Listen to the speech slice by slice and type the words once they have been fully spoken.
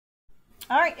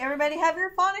All right, everybody have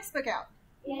your phonics book out.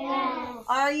 Yes.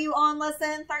 Are you on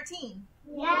lesson 13?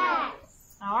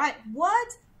 Yes. All right, what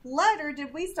letter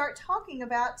did we start talking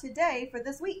about today for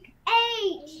this week?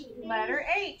 H. Letter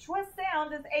H. What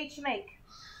sound does H make?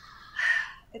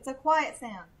 It's a quiet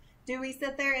sound. Do we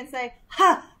sit there and say,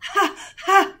 ha, ha,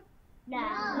 ha?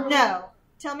 No. No.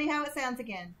 Tell me how it sounds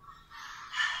again.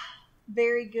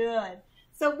 Very good.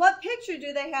 So what picture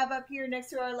do they have up here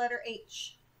next to our letter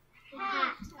H?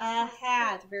 Hat. A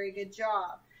hat. Very good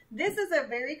job. This is a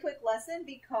very quick lesson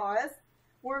because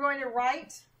we're going to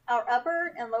write our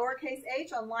upper and lowercase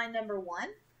h on line number 1.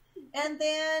 And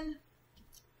then,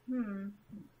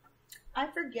 I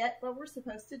forget what we're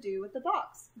supposed to do with the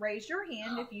box. Raise your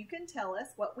hand if you can tell us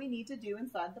what we need to do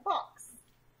inside the box.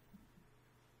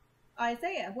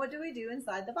 Isaiah, what do we do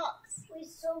inside the box? We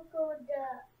circle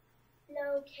the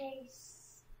lowercase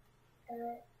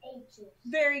h's.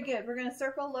 Very good. We're going to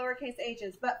circle lowercase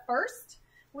h's. But first,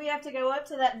 we have to go up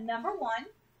to that number 1.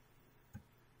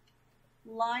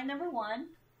 Line number 1.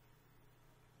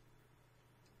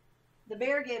 The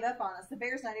bear gave up on us. The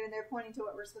bear's not even there pointing to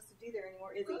what we're supposed to do there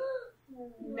anymore, is he?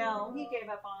 No, he gave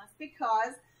up on us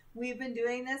because we've been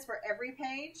doing this for every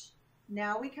page.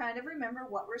 Now we kind of remember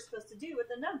what we're supposed to do with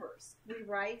the numbers. We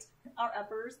write our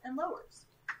uppers and lowers.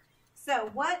 So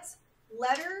what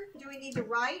letter do we need to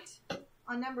write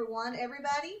on number 1,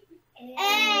 everybody?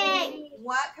 A.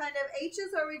 What kind of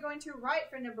H's are we going to write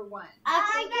for number 1?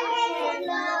 Uppercase and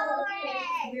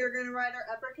lowercase. We are going to write our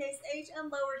uppercase H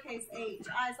and lowercase h.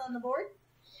 Eyes on the board.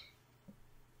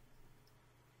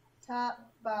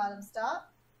 Top, bottom,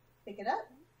 stop. Pick it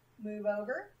up. Move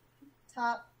over.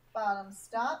 Top, bottom,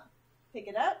 stop. Pick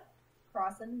it up.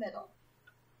 Cross in the middle.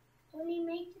 When you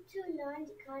make the 2 lines,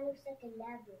 it kind of looks like a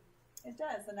labyrinth. It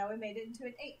does. So now we made it into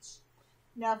an H.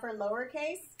 Now for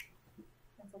lowercase,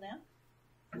 pencil down.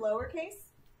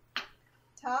 Lowercase,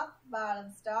 top,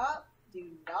 bottom, stop.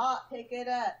 Do not pick it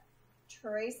up.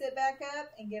 Trace it back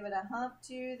up and give it a hump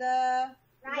to the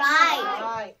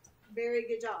right. Very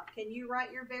good job. Can you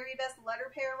write your very best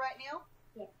letter pair right now?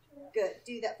 Yeah. Good.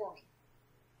 Do that for me.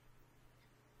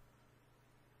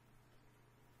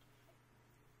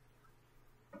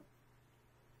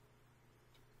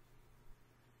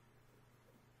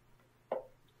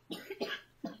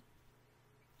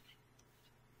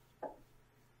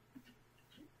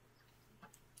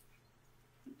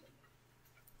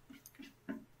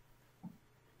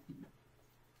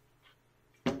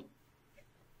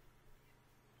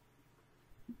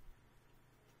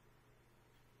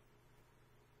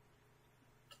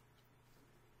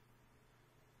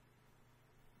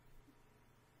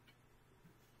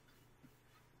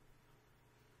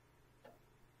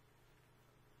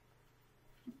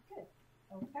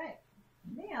 Okay.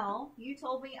 Now, you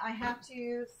told me I have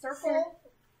to circle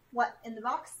what in the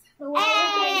box? A.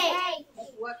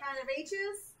 What kind of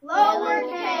H's?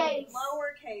 Lowercase.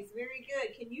 Lowercase. Very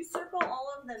good. Can you circle all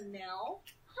of them now?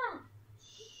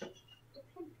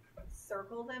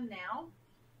 Circle them now.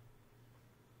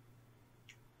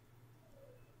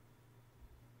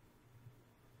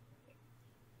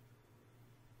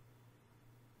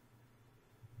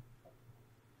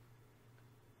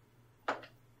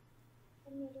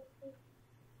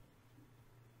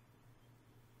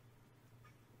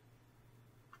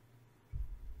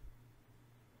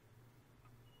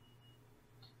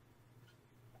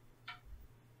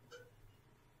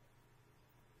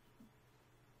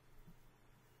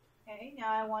 Okay,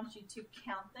 now I want you to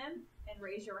count them and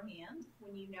raise your hand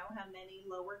when you know how many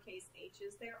lowercase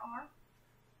h's there are.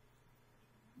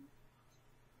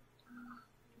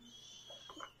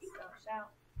 Don't shout.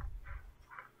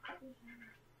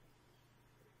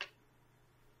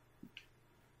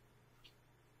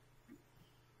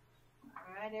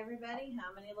 All right, everybody,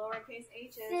 how many lowercase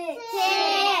h's? 6.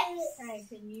 Okay,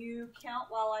 can you count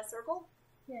while I circle?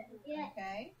 Yeah.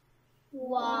 Okay.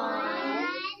 1,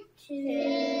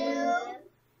 2,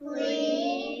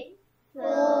 3,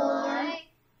 4,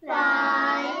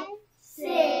 5, 6.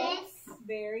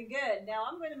 Very good. Now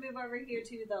I'm going to move over here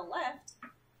to the left,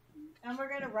 and we're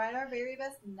going to write our very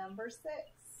best number 6.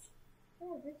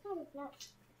 Oh, this one is not.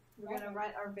 We're going to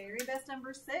write our very best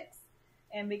number 6,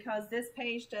 and because this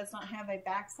page does not have a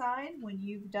backside, when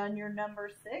you've done your number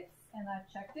 6, and I've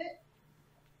checked it,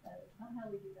 that is not how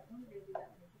we do that one. We're going to do that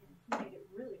one again. We made it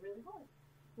really, really hard.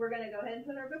 We're going to go ahead and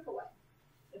put our book away.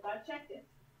 If I've checked it.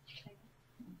 Okay.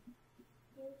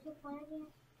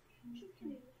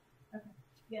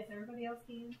 Yes, everybody else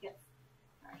can? Yes.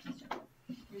 All right, let's check it.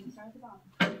 We're going to start at the bottom.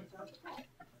 We're going to start at the top.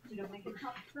 We don't make it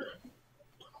top first.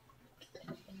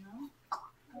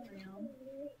 Around.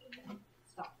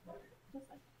 Stop. Just like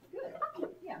that.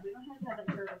 Good. Yeah, we don't have to have a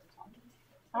curve at the top.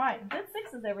 All right, good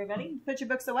sixes, everybody. Put your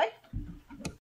books away.